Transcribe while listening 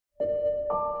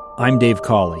I'm Dave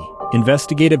Cawley,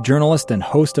 investigative journalist and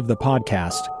host of the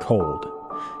podcast Cold.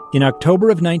 In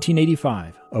October of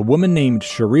 1985, a woman named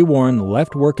Cherie Warren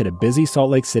left work at a busy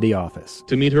Salt Lake City office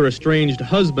to meet her estranged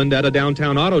husband at a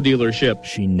downtown auto dealership.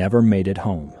 She never made it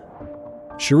home.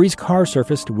 Cherie's car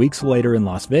surfaced weeks later in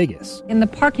Las Vegas. In the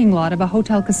parking lot of a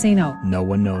hotel casino. No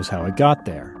one knows how it got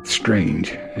there.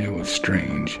 Strange. It was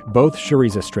strange. Both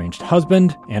Cherie's estranged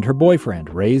husband and her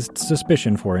boyfriend raised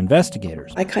suspicion for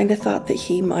investigators. I kind of thought that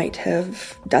he might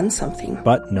have done something.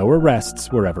 But no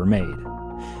arrests were ever made.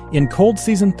 In Cold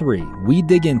Season 3, we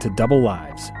dig into double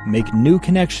lives, make new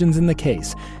connections in the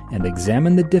case, and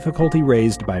examine the difficulty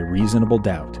raised by reasonable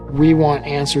doubt. We want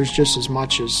answers just as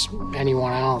much as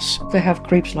anyone else. They have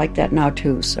creeps like that now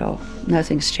too, so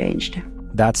nothing's changed.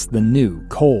 That's the new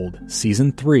Cold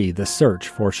Season 3, The Search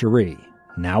for Cherie,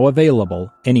 now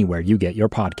available anywhere you get your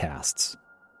podcasts.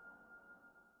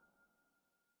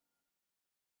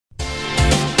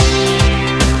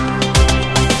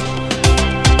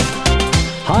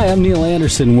 Hi, I'm Neil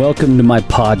Anderson. Welcome to my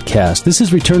podcast. This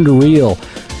is Return to Real,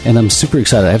 and I'm super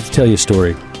excited. I have to tell you a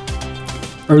story.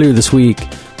 Earlier this week,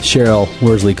 Cheryl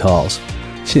Worsley calls.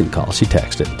 She didn't call, she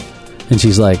texted. And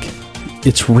she's like,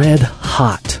 it's red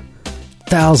hot.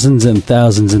 Thousands and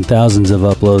thousands and thousands of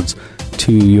uploads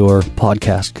to your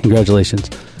podcast. Congratulations.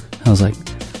 I was like,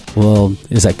 well,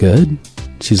 is that good?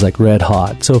 She's like, red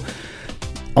hot. So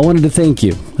I wanted to thank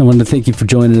you. I wanted to thank you for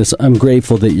joining us. I'm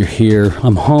grateful that you're here.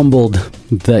 I'm humbled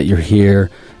that you're here.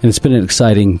 And it's been an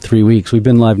exciting 3 weeks. We've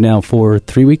been live now for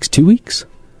 3 weeks, 2 weeks?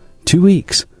 2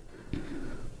 weeks.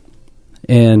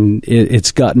 And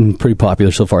it's gotten pretty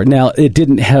popular so far. Now, it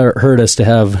didn't hurt us to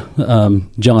have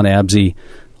John Abzey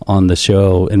on the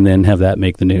show and then have that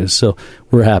make the news. So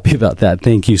we're happy about that.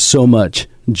 Thank you so much,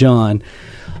 John.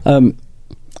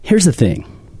 Here's the thing.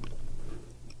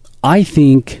 I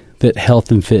think that health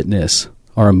and fitness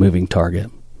are a moving target.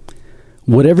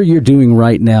 Whatever you're doing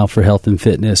right now for health and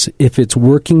fitness, if it's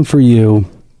working for you,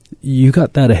 you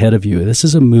got that ahead of you. This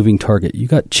is a moving target. You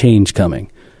got change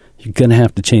coming. You're going to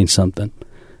have to change something,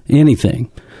 anything.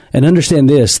 And understand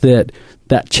this, that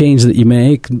change that you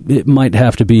make, it might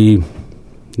have to be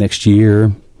next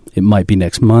year. It might be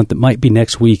next month. It might be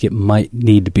next week. It might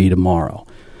need to be tomorrow.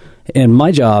 And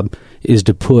my job is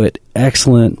to put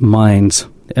excellent minds,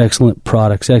 excellent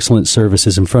products, excellent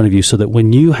services in front of you so that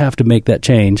when you have to make that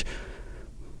change,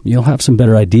 you'll have some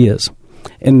better ideas.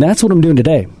 And that's what I'm doing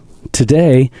today.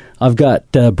 Today, I've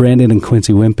got Brandon and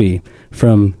Quincy Wimpy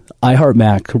from iHeart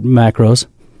Macros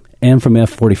and from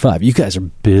F45. You guys are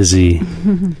busy.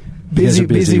 Busy.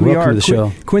 We Welcome are. to the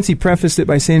show. Quincy prefaced it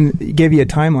by saying, he gave you a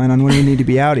timeline on when we need to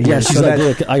be out of here. Yeah, she's like,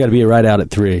 look, I got to be right out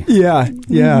at 3. Yeah. I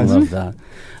love that.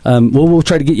 Well, we'll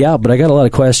try to get you out, but I got a lot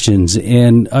of questions,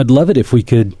 and I'd love it if we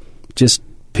could just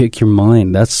pick your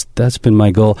mind. That's been my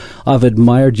goal. I've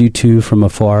admired you two from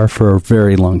afar for a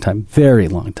very long time. Very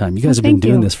long time. You guys have been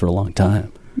doing this for a long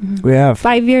time. Mm-hmm. We have.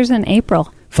 5 years in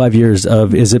April. 5 years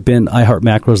of, has it been iHeart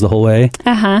Macros the whole way?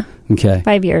 Uh-huh. Okay.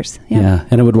 5 years. Yeah.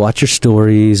 And I would watch your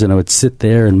stories, and I would sit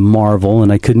there and marvel,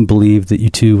 and I couldn't believe that you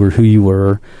two were who you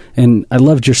were. And I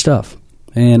loved your stuff.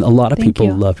 And a lot of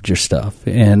people loved your stuff.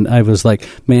 And I was like,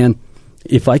 man,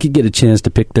 if I could get a chance to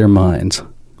pick their minds,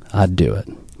 I'd do it.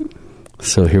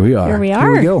 So here we are. Here we are.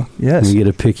 Here we go. Yes. We get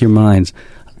to pick your minds.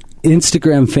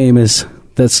 Instagram famous,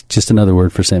 that's just another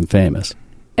word for saying famous.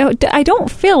 Oh, I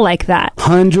don't feel like that.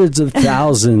 Hundreds of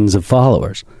thousands of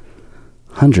followers.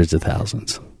 Hundreds of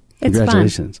thousands. It's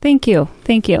Congratulations. Fun. Thank you.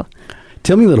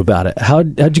 Tell me a little about it.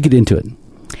 How'd you get into it?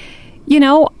 You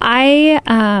know,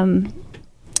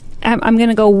 I'm going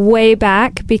to go way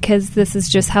back because this is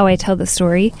just how I tell the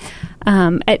story.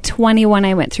 At 21,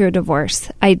 I went through a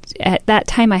divorce. At that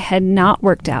time, I had not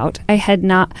worked out. I had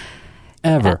not...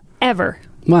 Ever? Ever.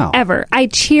 Wow. Ever. I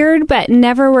cheered, but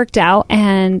never worked out.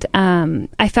 And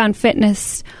I found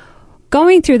fitness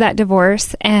going through that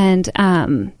divorce and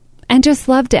just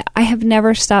loved it. I have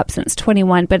never stopped since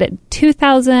 21. But at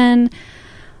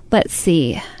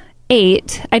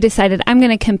 2008, I decided I'm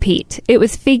going to compete. It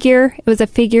was a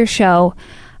figure show.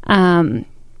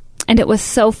 And it was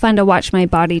so fun to watch my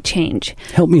body change.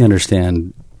 Help me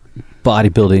understand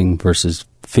bodybuilding versus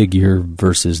figure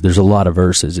versus, there's a lot of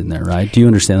verses in there, right? Do you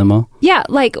understand them all? Yeah,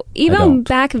 like even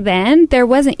back then, there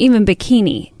wasn't even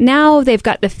bikini. Now they've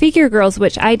got the figure girls,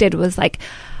 which I did was like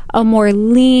a more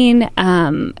lean,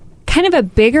 kind of a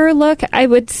bigger look, I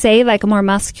would say, like a more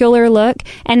muscular look.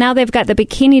 And now they've got the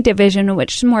bikini division,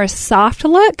 which is more a soft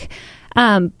look.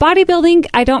 Bodybuilding,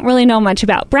 I don't really know much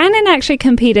about. Brandon actually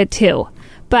competed too.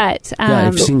 But yeah,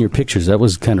 I've seen your pictures. That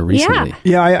was kind of recently.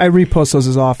 Yeah, I repost those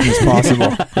as often as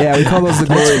possible. Yeah, we call those the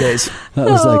glory days. That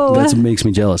was that makes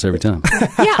me jealous every time.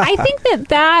 Yeah, I think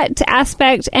that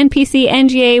aspect, NPC,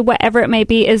 NGA, whatever it may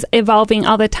be, is evolving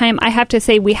all the time. I have to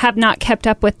say we have not kept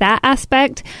up with that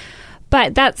aspect,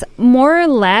 but that's more or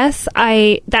less,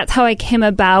 that's how I came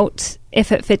about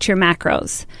If It Fits Your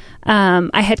Macros.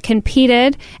 I had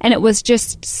competed, and it was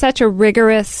just such a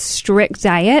rigorous, strict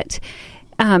diet.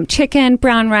 Chicken,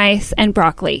 brown rice, and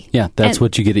broccoli. Yeah, that's and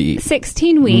what you get to eat.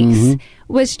 16 weeks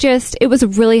was just, it was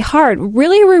really hard,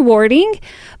 really rewarding.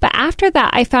 But after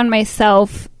that, I found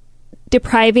myself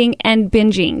depriving and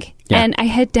binging. Yeah. And I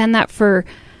had done that for,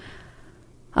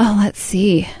 let's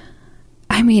see.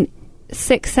 I mean,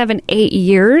 6, 7, 8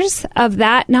 years of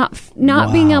that, not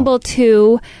being able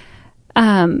to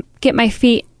get my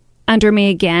feet under me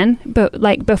again, but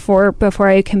like before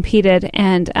I competed.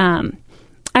 And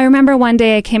I remember one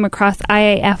day I came across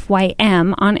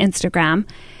IAFYM on Instagram,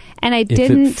 and I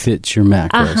didn't... If It Fits Your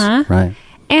Macros, right.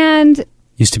 And...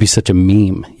 Used to be such a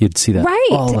meme. You'd see that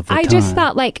all of the time. I just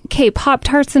thought, like, okay,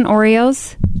 Pop-Tarts and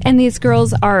Oreos, and these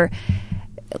girls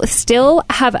still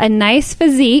have a nice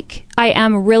physique. I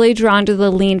am really drawn to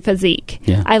the lean physique.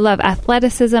 Yeah. I love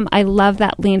athleticism. I love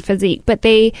that lean physique. But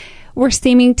they were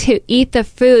seeming to eat the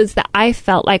foods that I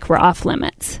felt like were off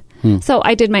limits. So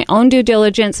I did my own due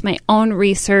diligence, my own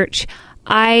research.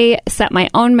 I set my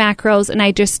own macros, and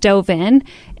I just dove in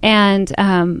and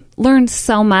learned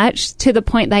so much, to the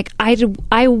point like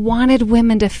I wanted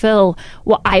women to feel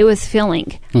what I was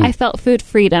feeling. I felt food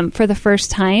freedom for the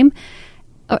first time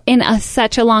in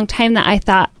such a long time, that I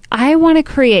thought, I want to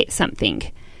create something.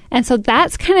 And so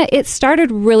that's it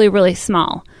started really, really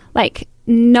small, like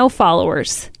no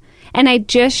followers. And I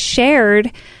just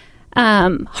shared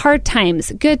hard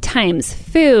times, good times,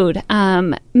 food,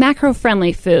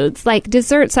 macro-friendly foods, like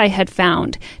desserts I had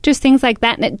found, just things like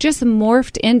that. And it just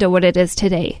morphed into what it is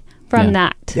today from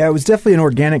that. Yeah, it was definitely an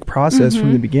organic process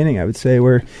from the beginning, I would say,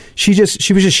 where she was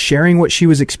just sharing what she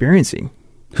was experiencing.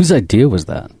 Whose idea was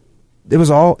that? It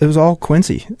was all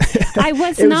Quincy. I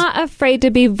was not afraid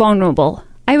to be vulnerable.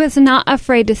 I was not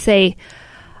afraid to say,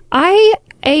 I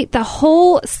ate the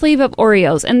whole sleeve of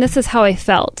Oreos, and this is how I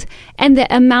felt. And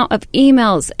the amount of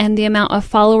emails and the amount of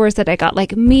followers that I got,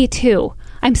 like, me too.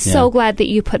 I'm so glad that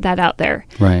you put that out there.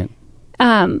 Right.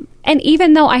 And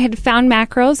even though I had found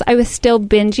macros, I was still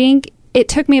binging. It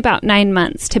took me about 9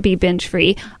 months to be binge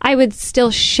free. I would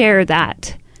still share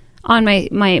that on my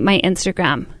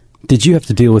Instagram. Did you have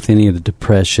to deal with any of the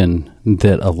depression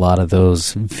that a lot of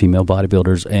those female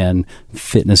bodybuilders and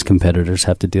fitness competitors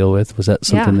have to deal with? Was that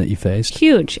something that you faced?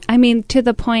 Huge. I mean, to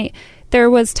the point, there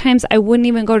was times I wouldn't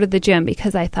even go to the gym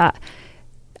because I thought,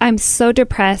 I'm so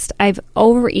depressed, I've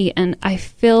overeaten, I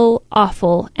feel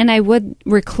awful, and I would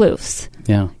recluse.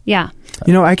 Yeah. Yeah.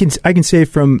 You know, I can say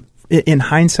from in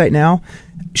hindsight now,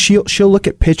 she'll look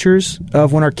at pictures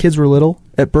of when our kids were little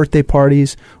at birthday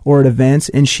parties or at events,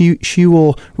 and she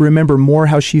will remember more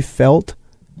how she felt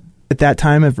at that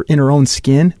time in her own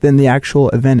skin than the actual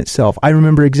event itself. I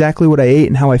remember exactly what I ate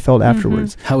and how I felt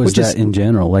afterwards. How is that in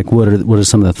general? Like, what are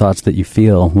some of the thoughts that you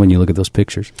feel when you look at those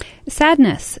pictures?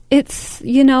 Sadness. It's,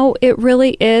 it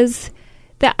really is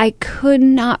that I could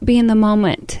not be in the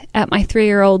moment at my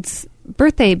 3-year-old's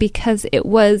birthday because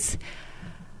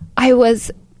I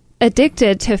was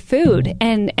addicted to food,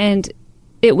 and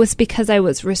it was because I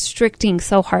was restricting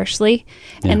so harshly.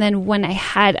 Yeah. And then when I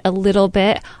had a little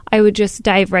bit, I would just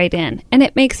dive right in. And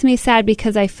it makes me sad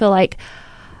because I feel like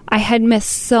I had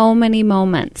missed so many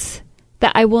moments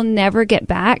that I will never get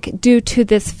back due to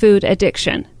this food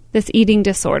addiction, this eating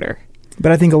disorder.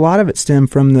 But I think a lot of it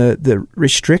stemmed from the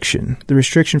restriction. The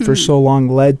restriction for so long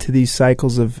led to these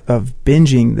cycles of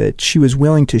binging that she was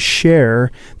willing to share,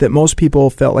 that most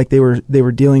people felt like they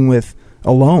were dealing with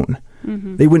alone.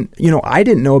 Mm-hmm. They wouldn't, I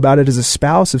didn't know about it as a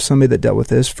spouse of somebody that dealt with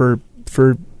this for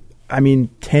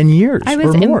 10 years I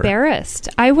was embarrassed.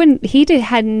 He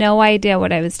had no idea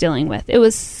what I was dealing with. It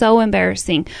was so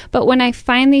embarrassing. But when I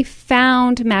finally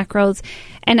found macros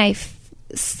and I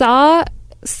saw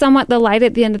somewhat the light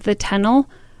at the end of the tunnel,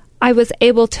 I was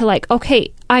able to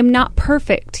okay, I'm not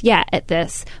perfect yet at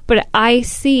this, but I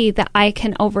see that I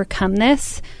can overcome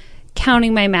this,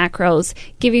 counting my macros,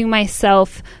 giving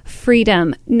myself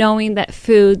freedom, knowing that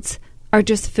foods are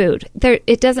just food.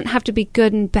 It doesn't have to be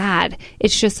good and bad.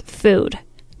 It's just food.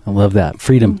 I love that.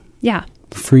 Freedom. Yeah.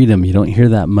 Freedom. You don't hear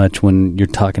that much when you're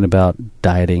talking about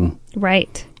dieting.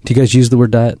 Right. Do you guys use the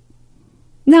word diet?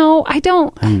 No, I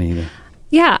don't. I don't either.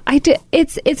 Yeah, I do.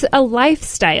 It's a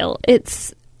lifestyle.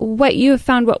 It's what you have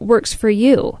found what works for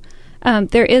you.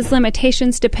 There is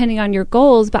limitations depending on your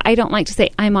goals, but I don't like to say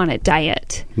I'm on a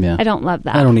diet. Yeah. I don't love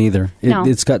that. I don't either. No.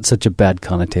 It's got such a bad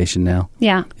connotation now.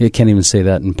 Yeah. You can't even say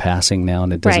that in passing now,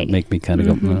 and it doesn't Right. make me kind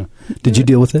of go, Did you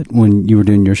deal with it when you were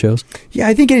doing your shows? Yeah,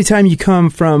 I think anytime you come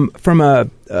from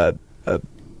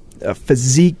a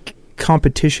physique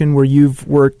competition where you've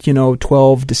worked,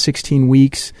 12 to 16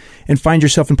 weeks and find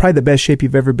yourself in probably the best shape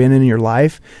you've ever been in your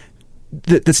life,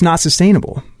 that's not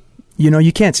sustainable.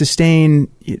 You can't sustain,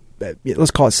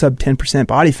 let's call it sub 10%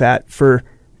 body fat for,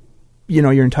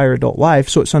 your entire adult life.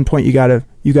 So at some point you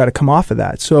gotta come off of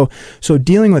that. So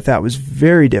dealing with that was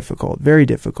very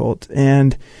difficult.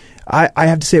 And I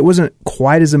have to say it wasn't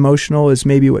quite as emotional as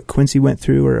maybe what Quincy went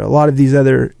through or a lot of these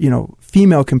other,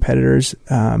 female competitors,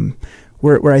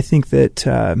 where I think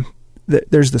that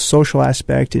there's the social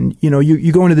aspect, and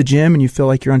you go into the gym and you feel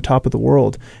like you're on top of the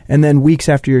world, and then weeks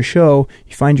after your show,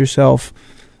 you find yourself.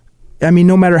 I mean,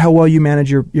 no matter how well you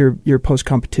manage your post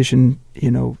competition,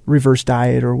 reverse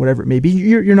diet or whatever it may be,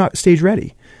 you're not stage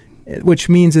ready, which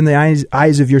means in the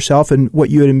eyes of yourself and what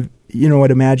you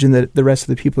would imagine that the rest of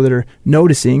the people that are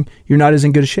noticing, you're not as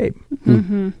in good a shape,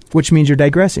 which means you're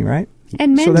digressing, right?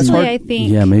 And mentally, I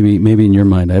think. Yeah, maybe in your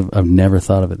mind, I've never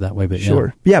thought of it that way, but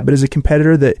sure, yeah. But as a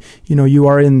competitor, that you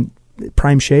are in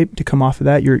prime shape to come off of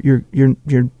that. You're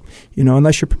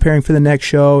unless you're preparing for the next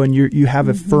show and you have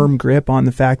a firm grip on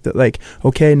the fact that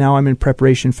okay, now I'm in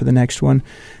preparation for the next one.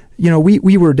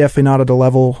 We were definitely not at a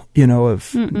level,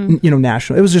 of,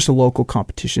 national. It was just a local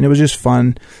competition. It was just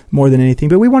fun more than anything,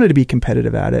 but we wanted to be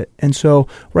competitive at it. And so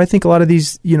where I think a lot of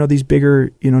these, these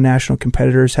bigger, national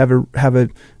competitors have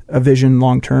a vision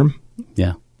long term.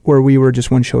 Yeah. Where we were just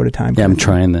one show at a time. Yeah, I'm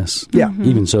trying this. Yeah.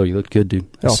 Even so, you look good,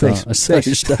 dude. Thanks. I saw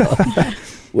your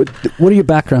stuff. What are your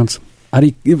backgrounds? How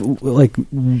do you,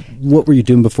 what were you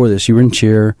doing before this? You were in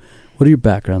cheer. What are your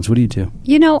backgrounds? What do you do?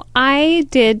 I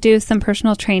did do some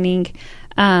personal training.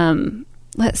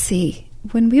 Let's see.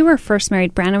 When we were first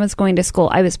married, Brandon was going to school.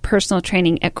 I was personal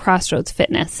training at Crossroads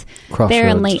Fitness there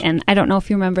in Layton. I don't know if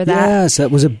you remember that. Yes,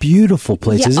 that was a beautiful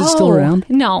place. Yeah, Is it still around?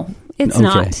 No, it's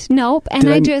not. Nope. And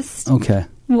Okay.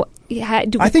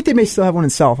 I think they may still have one in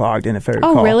South Ogden, if I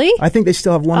recall. Oh, really? I think they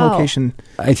still have one location.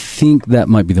 I think that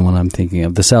might be the one I'm thinking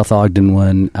of. The South Ogden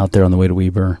one out there on the way to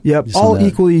Weber. Yep, all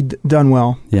equally done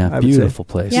well. Yeah, beautiful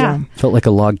place. Yeah. Felt like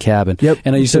a log cabin. Yep.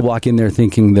 And I used to walk in there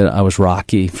thinking that I was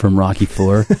Rocky from Rocky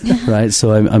IV, right?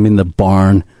 So I'm in the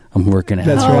barn. I'm working out.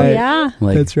 That's right. Yeah.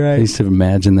 That's right. I used to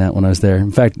imagine that when I was there.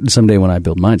 In fact, someday when I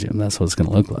build my gym, that's what it's going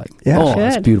to look like. Yeah.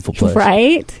 It's a beautiful place.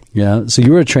 Right? Yeah. So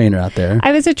you were a trainer out there.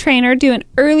 I was a trainer doing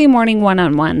early morning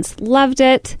one-on-ones. Loved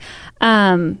it.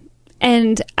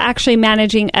 And actually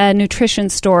managing a nutrition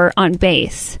store on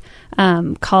base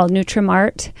called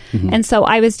Nutrimart. And so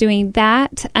I was doing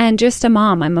that and just a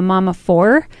mom. I'm a mom of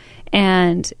 4.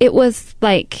 And it was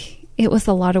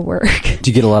a lot of work. Do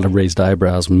you get a lot of raised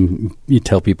eyebrows when you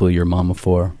tell people you're a mom of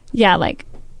 4? Yeah,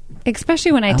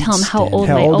 especially when I tell them how old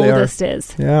my oldest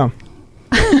is. Yeah.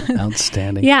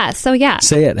 Outstanding. Yeah, so yeah.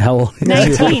 Say it. How old?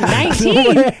 19.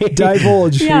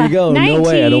 Divulge. Yeah, Here you go. 19, No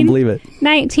way. I don't believe it.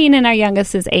 19 and our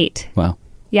youngest is 8. Wow.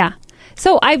 Yeah.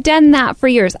 So I've done that for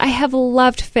years. I have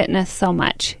loved fitness so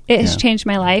much. It has changed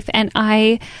my life, and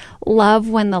I love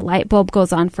when the light bulb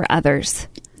goes on for others.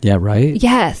 Yeah, right?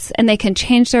 Yes, and they can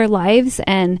change their lives,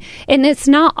 and it's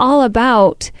not all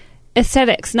about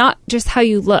aesthetics, not just how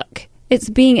you look. It's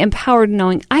being empowered,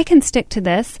 knowing I can stick to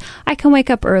this, I can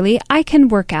wake up early, I can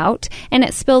work out, and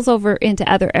it spills over into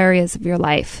other areas of your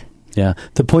life. Yeah.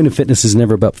 The point of fitness is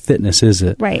never about fitness, is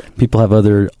it? Right. People have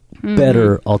other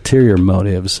better ulterior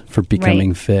motives for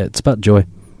becoming fit. It's about joy.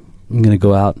 I'm going to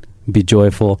go out, be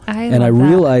joyful. I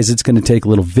realize it's going to take a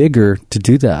little vigor to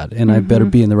do that. And I better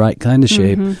be in the right kind of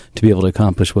shape to be able to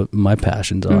accomplish what my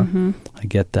passions are. I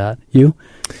get that. You?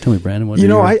 Tell me, Brandon, what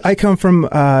I come from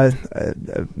a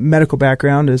medical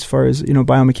background as far as,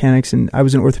 biomechanics, and I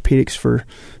was in orthopedics for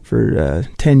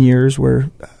 10 years where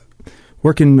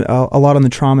working a lot on the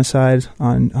trauma side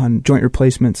on joint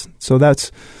replacements. So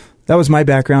that was my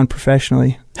background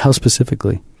professionally. How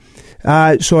specifically?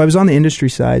 So I was on the industry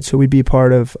side, so we'd be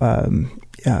part of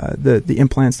the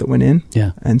implants that went in.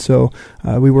 Yeah. And so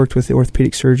we worked with the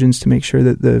orthopedic surgeons to make sure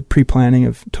that the pre-planning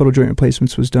of total joint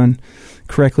replacements was done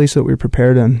correctly so that we were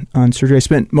prepared on surgery. I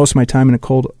spent most of my time in a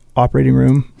cold operating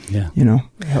room. Yeah.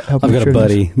 Helping I've got a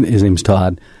buddy. His name's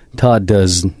Todd. Todd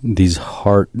does these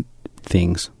heart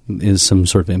things is some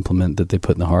sort of implement that they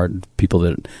put in the heart. People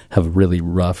that have really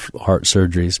rough heart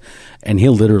surgeries, and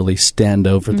he'll literally stand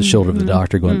over the shoulder of the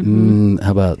doctor, going,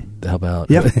 "How about?"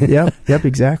 Yep,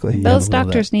 exactly. Those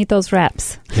doctors need those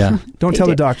reps. Yeah, don't tell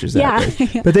the doctors that.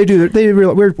 Yeah. But they do.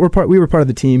 We were part of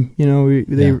the team. You know,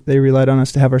 they relied on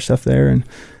us to have our stuff there, and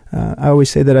I always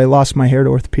say that I lost my hair to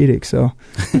orthopedics. So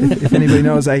if anybody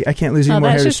knows, I can't lose any more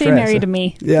hair to that should stress. say married to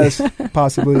me. Yes,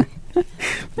 possibly.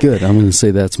 Good. I'm going to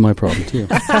say that's my problem too.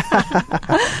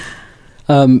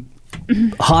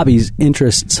 Hobbies,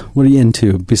 interests. What are you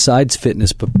into besides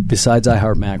fitness? But besides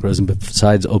iHeart Macros, and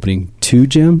besides opening 2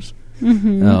 gyms?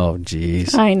 Mm-hmm. Oh,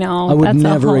 geez. I know. I would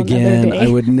never again. I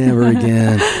would never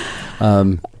again.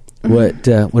 What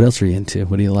else are you into?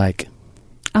 What do you like?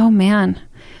 Oh man,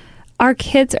 our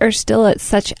kids are still at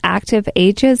such active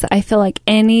ages. I feel like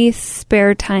any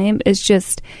spare time is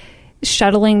just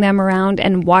shuttling them around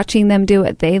and watching them do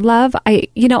what they love. I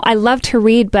love to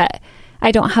read, but I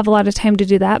don't have a lot of time to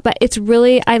do that. But it's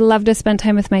really, I love to spend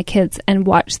time with my kids and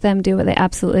watch them do what they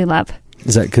absolutely love.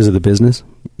 Is that because of the business?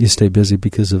 You stay busy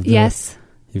because of the... Yes.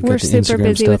 We're super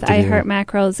busy with iHeart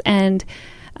Macros, and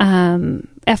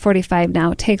F45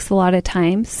 now takes a lot of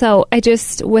time. So I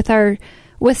just, with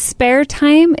spare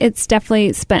time, it's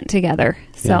definitely spent together.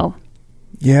 So...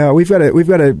 Yeah, we've got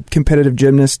a competitive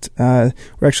gymnast. We're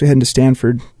actually heading to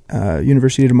Stanford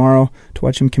University tomorrow to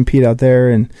watch him compete out there,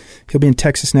 and he'll be in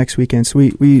Texas next weekend. So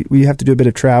we have to do a bit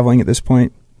of traveling at this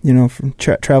point, you know, from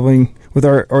traveling with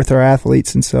our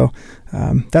athletes, and so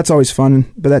that's always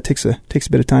fun. But that takes a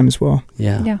bit of time as well.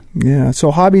 Yeah. So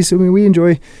hobbies. I mean, we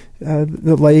enjoy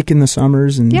the lake in the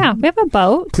summers, and we have a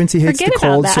boat. Quincy hates the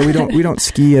cold, so we don't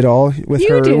ski at all with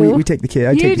her. Do. We take the kids.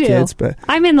 I take the kids, but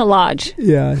I'm in the lodge.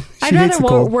 Yeah, I'd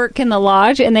rather work in the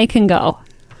lodge, and they can go.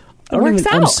 It works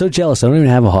out. I'm so jealous. I don't even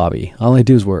have a hobby. All I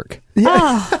do is work.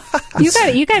 Oh,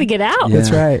 you got to get out. Yeah.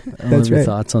 That's right. That's right.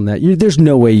 Thoughts on that? There's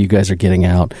no way you guys are getting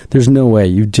out. There's no way.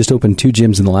 You just opened 2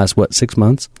 gyms in the last 6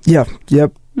 months? Yeah.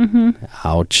 Yep. Mm-hmm.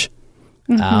 Ouch.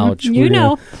 Mm-hmm. Ouch.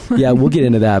 Yeah, we'll get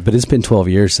into that, but it's been 12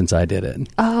 years since I did it.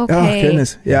 Oh, okay. Oh,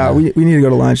 goodness. Yeah, we need to go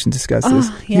to lunch and discuss this.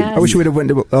 Yes. I wish we would have went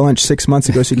to lunch 6 months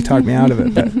ago so you could talk me out of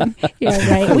it. But. Yeah,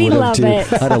 right. We love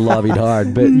it. I'd have lobbied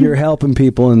hard, but you're helping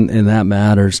people, and that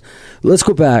matters. Let's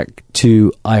go back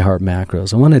to iHeart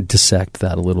Macros. I want to dissect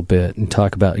that a little bit and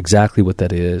talk about exactly what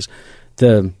that is.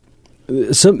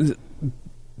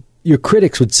 Your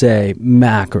critics would say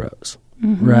macros,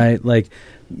 right? Like,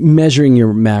 measuring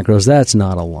your macros, that's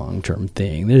not a long-term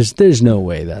thing. There's no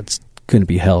way that's going to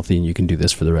be healthy and you can do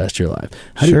this for the rest of your life.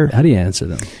 How do you answer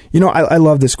them? You know, I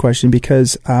love this question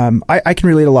because I can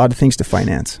relate a lot of things to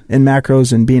finance, and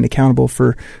macros and being accountable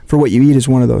for what you eat is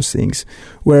one of those things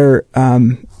where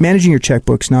managing your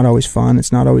checkbook's not always fun,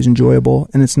 it's not always enjoyable,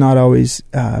 and it's not always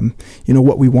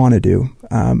what we want to do.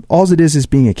 All it is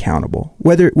being accountable.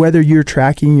 Whether you're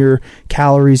tracking your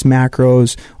calories,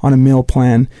 macros on a meal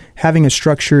plan, having a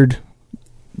structured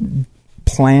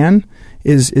plan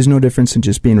is no difference than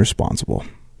just being responsible.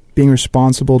 Being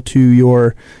responsible to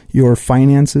your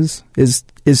finances is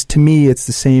to me, it's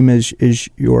the same as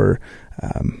your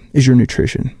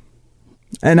nutrition.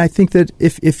 And I think that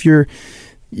if you're,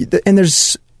 and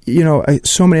there's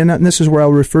so many, and this is where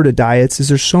I'll refer to diets, is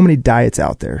there's so many diets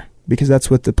out there. Because that's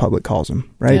what the public calls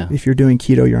them, right? Yeah. If you're doing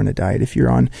keto, you're on a diet. If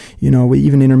you're on,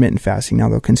 even intermittent fasting, now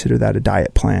they'll consider that a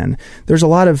diet plan. There's a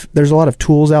lot of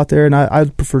tools out there, and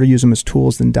I'd prefer to use them as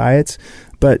tools than diets.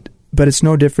 But it's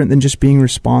no different than just being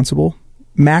responsible.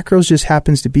 Macros just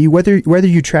happens to be whether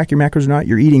you track your macros or not,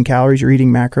 you're eating calories, you're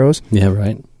eating macros. Yeah,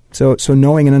 right. So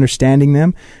knowing and understanding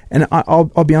them, and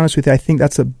I'll be honest with you, I think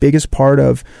that's the biggest part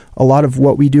of a lot of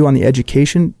what we do on the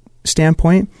education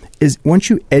standpoint is once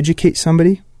you educate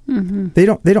somebody. Mm-hmm.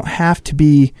 They don't have to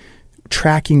be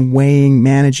tracking, weighing,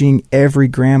 managing every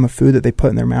gram of food that they put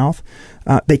in their mouth.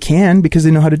 They can because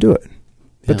they know how to do it.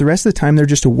 But the rest of the time, they're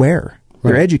just aware.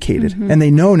 Right. They're educated. Mm-hmm. And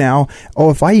they know now,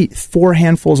 if I eat 4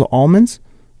 handfuls of almonds,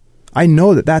 I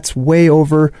know that that's way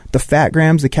over the fat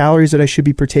grams, the calories that I should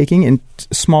be partaking in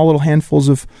small little handfuls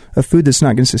of food that's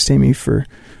not going to sustain me for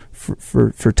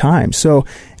time. So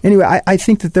anyway, I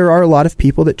think that there are a lot of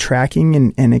people that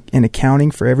tracking and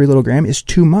accounting for every little gram is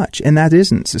too much, and that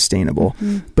isn't sustainable.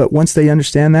 Mm-hmm. But once they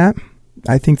understand that,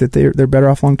 I think that they're better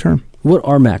off long term. What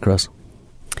are macros?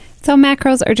 So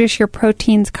macros are just your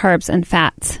proteins, carbs, and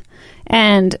fats.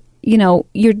 And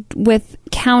you're with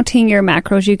counting your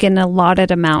macros, you get an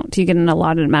allotted amount. You get an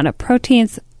allotted amount of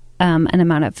proteins, an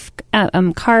amount of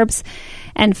carbs,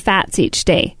 and fats each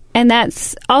day. And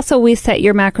that's also, we set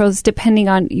your macros depending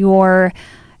on your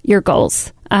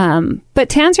goals. But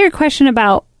to answer your question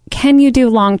about can you do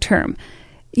long term,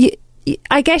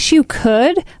 I guess you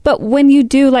could, but when you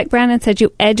do, like Brandon said,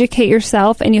 you educate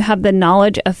yourself and you have the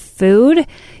knowledge of food,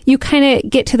 you kind of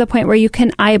get to the point where you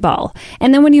can eyeball.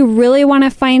 And then when you really want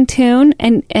to fine tune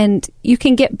and you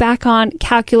can get back on,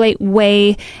 calculate,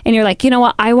 weigh, and you're like, you know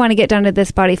what, I want to get down to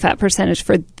this body fat percentage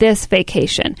for this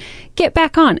vacation. Get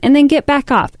back on and then get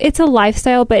back off. It's a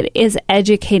lifestyle, but it is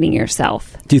educating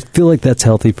yourself. Do you feel like that's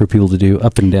healthy for people to do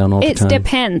up and down all the time? It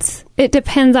depends. It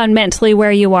depends on mentally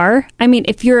where you are. I mean,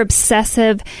 if you're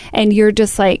obsessive and you're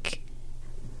just like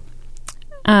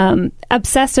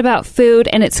obsessed about food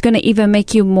and it's going to even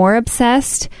make you more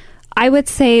obsessed, I would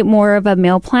say more of a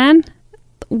meal plan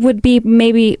would be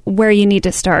maybe where you need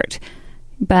to start.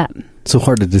 But so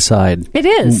hard to decide. It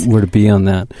is. Where to be on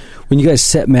that. When you guys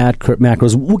set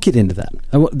macros, we'll get into that.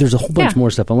 There's a whole bunch more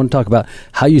stuff. I want to talk about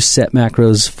how you set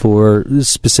macros for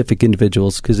specific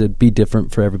individuals because it'd be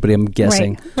different for everybody, I'm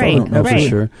guessing. Right. I don't know for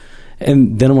sure.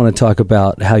 And then I want to talk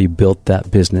about how you built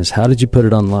that business. How did you put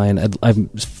it online? I'm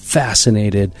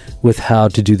fascinated with how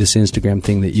to do this Instagram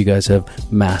thing that you guys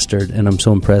have mastered, and I'm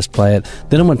so impressed by it.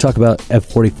 Then I want to talk about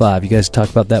F45. You guys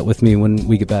talk about that with me when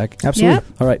we get back? Absolutely. Yep.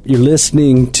 All right. You're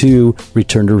listening to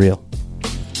Return to Real.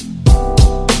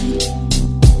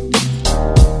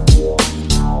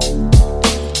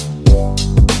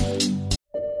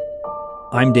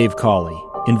 I'm Dave Cawley,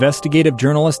 investigative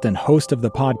journalist and host of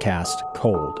the podcast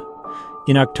Cold.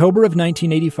 In October of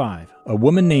 1985, a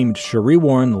woman named Sheree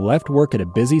Warren left work at a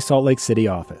busy Salt Lake City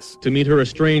office to meet her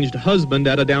estranged husband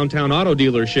at a downtown auto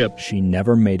dealership. She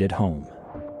never made it home.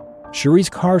 Sheree's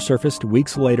car surfaced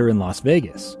weeks later in Las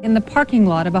Vegas. In the parking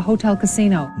lot of a hotel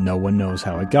casino. No one knows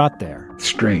how it got there.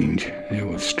 Strange. It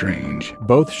was strange.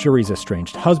 Both Sheree's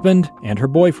estranged husband and her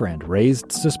boyfriend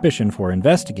raised suspicion for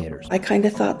investigators. I kind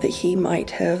of thought that he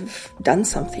might have done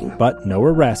something. But no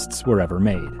arrests were ever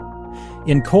made.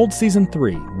 In Cold Season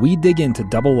 3, we dig into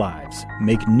double lives,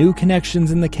 make new connections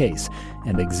in the case,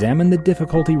 and examine the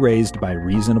difficulty raised by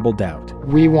reasonable doubt.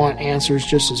 We want answers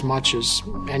just as much as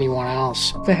anyone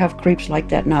else. They have creeps like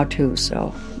that now too,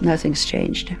 so nothing's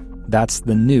changed. That's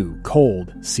the new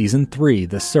Cold Season 3,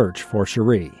 The Search for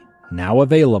Sheree, now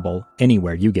available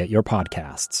anywhere you get your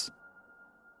podcasts.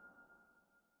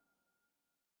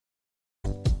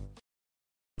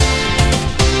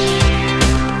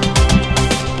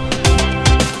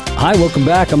 Hi, welcome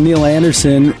back. I'm Neil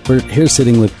Anderson. We're here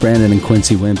sitting with Brandon and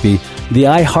Quincy Wimpy, the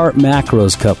I Heart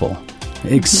Macros couple.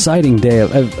 Exciting day.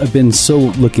 I've been so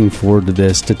looking forward to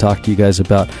this, to talk to you guys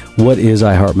about what is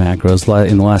I Heart Macros.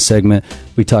 In the last segment,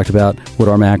 we talked about what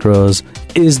are macros.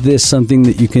 Is this something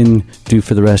that you can do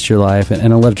for the rest of your life?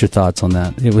 And I loved your thoughts on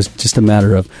that. It was just a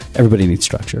matter of everybody needs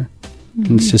structure.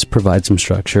 Mm-hmm. Let's just provide some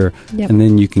structure, and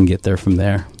then you can get there from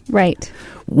there. Right.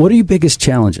 What are your biggest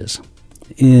challenges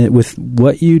with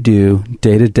what you do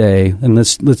day to day? And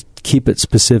let's keep it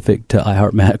specific to I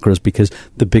Heart Macros because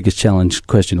the biggest challenge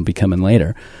question will be coming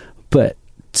later. But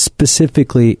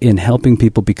specifically in helping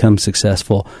people become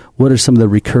successful, what are some of the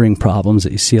recurring problems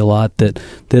that you see a lot that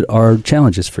are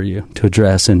challenges for you to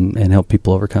address and help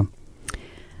people overcome?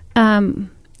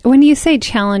 When you say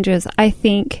challenges, I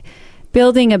think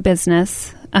building a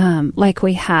business like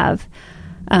we have,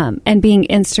 and being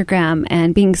Instagram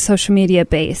and being social media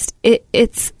based, it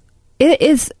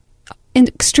is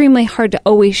extremely hard to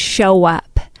always show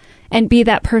up and be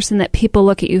that person that people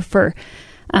look at you for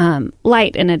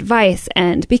light and advice.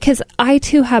 And because I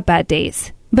too have bad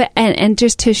days, but and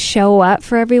just to show up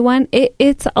for everyone,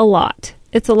 it's a lot.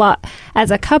 It's a lot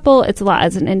as a couple. It's a lot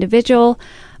as an individual.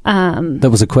 That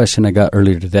was a question I got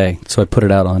earlier today, so I put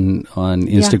it out on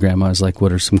Instagram. Yeah. I was like,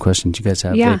 "What are some questions you guys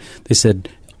have?" Yeah. They said,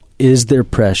 is there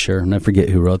pressure, and I forget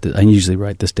who wrote this. I usually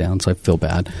write this down, so I feel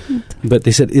bad. But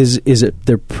they said, is it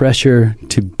there pressure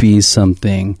to be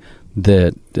something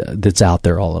that's out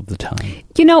there all of the time?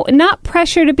 You know, not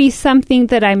pressure to be something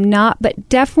that I'm not, but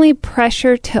definitely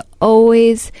pressure to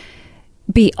always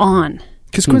be on.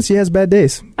 Because Quincy has bad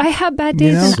days. I have bad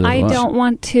days, and so I don't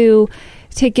want to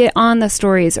get on the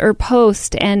stories or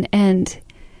post, and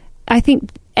I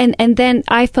think... And then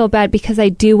I feel bad because I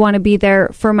do want to be there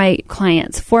for my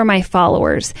clients, for my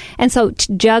followers. And so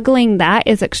juggling that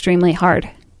is extremely hard.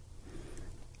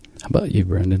 How about you,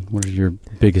 Brendan? What are your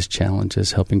biggest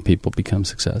challenges helping people become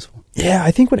successful? Yeah, I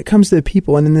think when it comes to the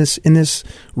people and in this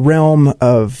realm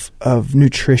of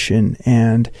nutrition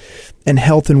and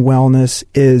health and wellness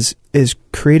is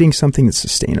creating something that's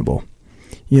sustainable.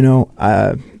 You know,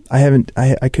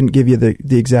 I couldn't give you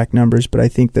the exact numbers, but I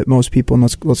think that most people, and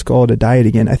let's call it a diet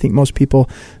again. I think most people,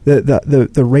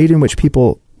 the rate in which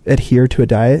people adhere to a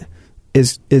diet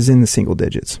is in the single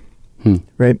digits,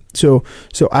 right? So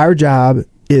our job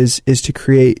is to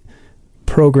create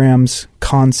programs,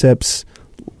 concepts,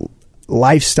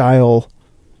 lifestyle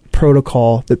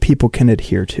protocol that people can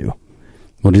adhere to.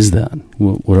 What is that?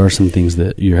 What are some things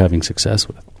that you're having success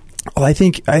with? Well, I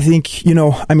think,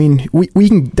 we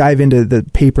can dive into the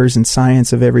papers and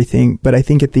science of everything, but I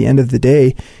think at the end of the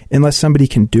day, unless somebody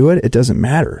can do it, it doesn't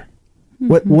matter.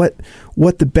 Mm-hmm.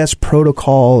 What the best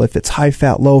protocol, if it's high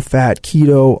fat, low fat,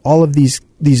 keto, all of these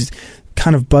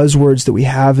kind of buzzwords that we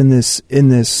have in this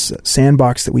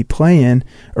sandbox that we play in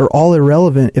are all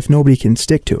irrelevant if nobody can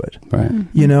stick to it. Right.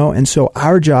 Mm-hmm. And so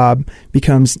our job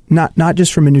becomes not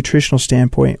just from a nutritional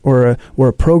standpoint or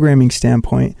a programming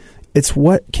standpoint. It's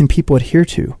what can people adhere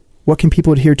to? What can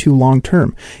people adhere to long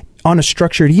term? On a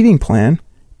structured eating plan,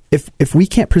 if we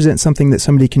can't present something that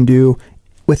somebody can do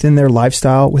within their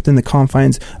lifestyle, within the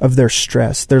confines of their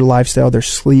stress, their lifestyle, their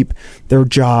sleep, their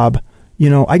job,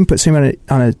 I can put somebody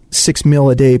on a 6 meal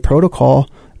a day protocol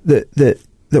that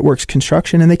works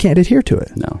construction, and they can't adhere to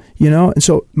it. No. And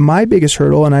so my biggest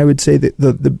hurdle, and I would say that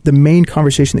the main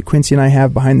conversation that Quincy and I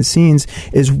have behind the scenes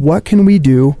is what can we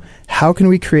do? How can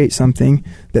we create something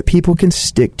that people can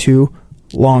stick to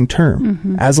long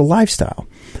term as a lifestyle?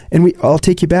 And I'll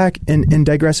take you back and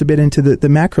digress a bit into the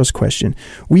macros question.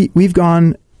 We've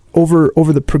gone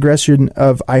over the progression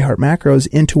of iHeart Macros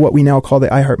into what we now call the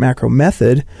iHeart Macro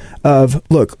method of,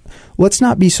 look, let's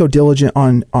not be so diligent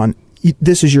on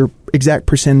this is your exact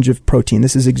percentage of protein,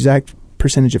 this is exact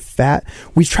percentage of fat.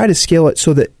 We try to scale it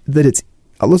so that it's,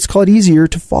 let's call it easier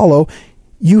to follow.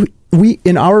 We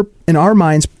in our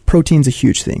minds, protein's a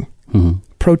huge thing. Mm-hmm.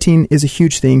 Protein is a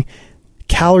huge thing.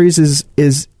 Calories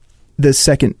is the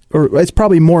second, or it's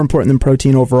probably more important than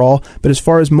protein overall. But as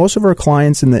far as most of our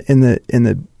clients in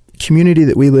the community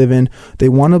that we live in, they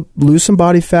want to lose some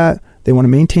body fat, they want to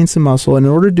maintain some muscle, and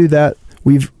in order to do that,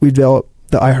 we've developed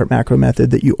the iHeart Macro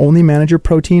method that you only manage your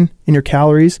protein and your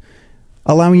calories,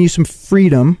 allowing you some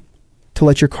freedom to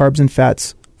let your carbs and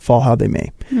fats fall how they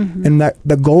may. Mm-hmm. And that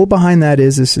the goal behind that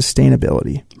is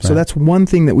sustainability. Right. So that's one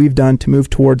thing that we've done to move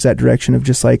towards that direction of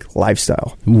just like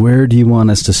lifestyle. Where do you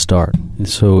want us to start?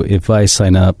 So if I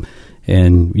sign up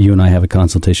and you and I have a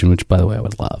consultation, which by the way I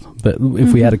would love, but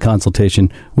if we had a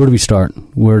consultation, where do we start?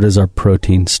 Where does our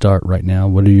protein start right now?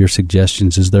 What are your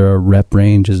suggestions? Is there a rep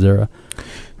range? Is there a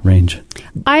range?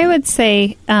 I would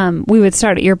say we would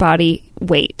start at your body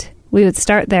weight. We would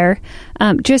start there,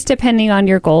 just depending on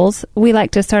your goals. We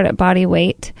like to start at body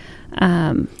weight.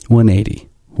 180,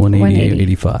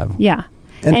 85. Yeah.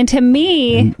 And to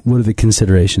me... And what are the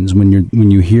considerations when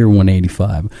you hear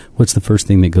 185? What's the first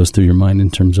thing that goes through your mind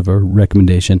in terms of a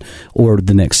recommendation or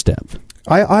the next step?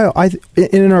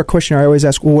 In our questionnaire, I always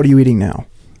ask, well, what are you eating now?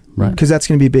 Right. Because that's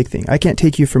going to be a big thing. I can't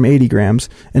take you from 80 grams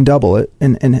and double it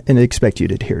and expect you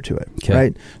to adhere to it. Okay.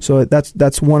 Right? So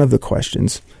that's one of the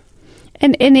questions.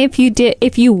 And if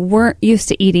you weren't used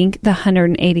to eating the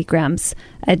 180 grams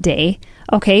a day,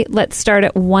 okay, let's start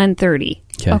at 130.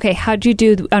 Okay, how'd you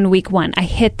do on week 1? I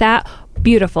hit that.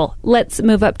 Beautiful. Let's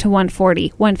move up to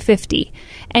 140, 150.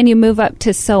 And you move up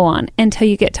to so on until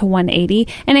you get to 180.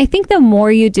 And I think the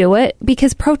more you do it,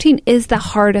 because protein is the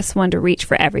hardest one to reach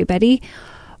for everybody,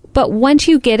 but once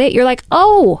you get it, you're like,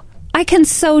 oh, I can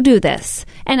so do this.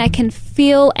 And I can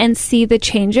feel and see the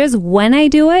changes. When I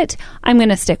do it, I'm going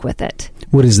to stick with it.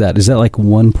 What is that? Is that like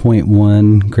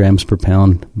 1.1 grams per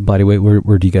pound body weight?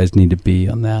 Where do you guys need to be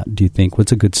on that, do you think?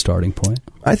 What's a good starting point?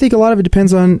 I think a lot of it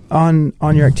depends on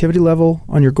your activity level,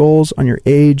 on your goals, on your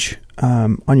age,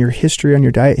 on your history, on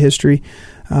your diet history.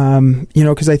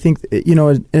 Because I think,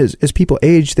 as people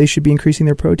age, they should be increasing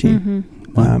their protein.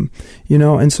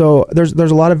 Mm-hmm. And so there's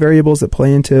a lot of variables that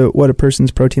play into what a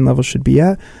person's protein level should be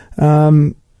at.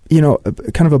 Kind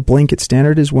of a blanket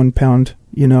standard is 1 pound,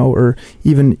 or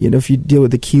even, if you deal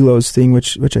with the kilos thing,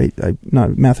 which I'm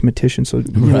not a mathematician, so,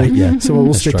 so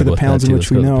we'll stick to the pounds in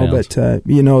which we know, but,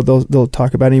 they'll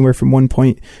talk about anywhere from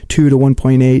 1.2 to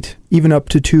 1.8, even up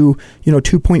to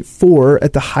 2.4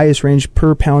 at the highest range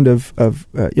per pound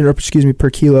per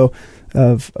kilo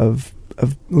of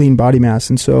lean body mass.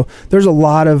 And so there's a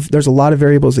lot of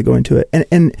variables that go into it.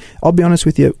 And I'll be honest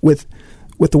with you, with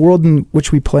the world in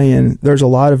which we play in, there's a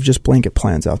lot of just blanket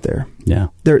plans out there. Yeah.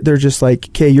 They're just like,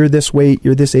 okay, you're this weight,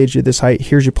 you're this age, you're this height,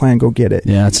 here's your plan, go get it.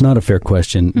 Yeah, it's not a fair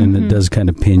question, and it does kind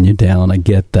of pin you down. I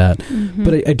get that. Mm-hmm.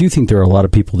 But I do think there are a lot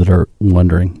of people that are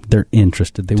wondering, they're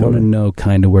interested, they want to know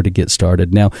kind of where to get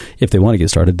started. Now, if they want to get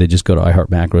started, they just go to iHeart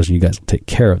Macros and you guys will take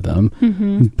care of them.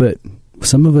 Mm-hmm. But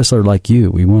some of us are like you.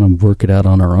 We want to work it out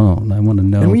on our own. I want to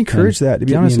know. And we encourage that, to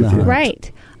be honest with you.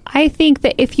 Right. I think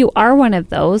that if you are one of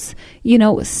those,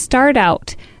 start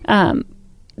out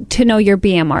to know your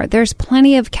BMR. There's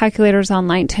plenty of calculators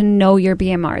online to know your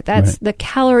BMR. That's the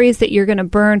calories that you're going to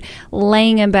burn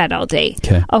laying in bed all day.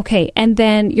 Okay. And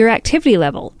then your activity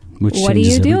level. Which what are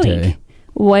you doing?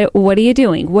 What are you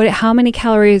doing? How many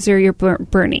calories are you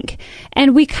burning?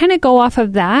 And we kind of go off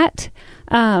of that.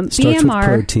 Starts BMR. with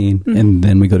protein, and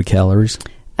then we go to calories.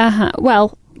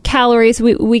 Well, calories,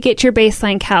 we get your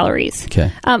baseline calories.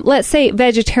 Okay. Let's say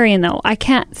vegetarian, though. I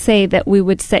can't say that we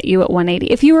would set you at 180.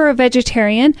 If you were a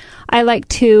vegetarian, I like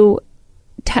to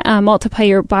multiply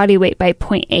your body weight by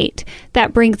 0.8.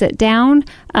 That brings it down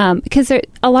because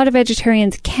a lot of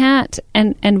vegetarians can't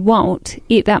and won't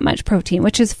eat that much protein,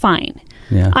 which is fine.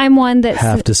 Yeah. I'm one that's...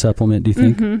 Have to supplement, do you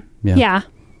think? Mm-hmm. Yeah.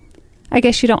 I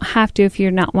guess you don't have to if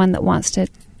you're not one that wants to,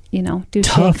 do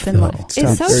tough, shakes and though. it's so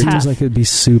tough. Seems like it'd be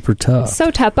super tough.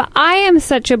 So tough. But I am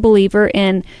such a believer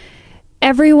in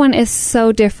everyone is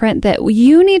so different that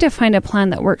you need to find a plan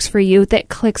that works for you, that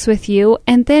clicks with you,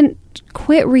 and then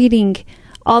quit reading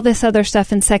all this other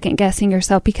stuff and second guessing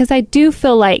yourself. Because I do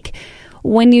feel like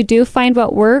when you do find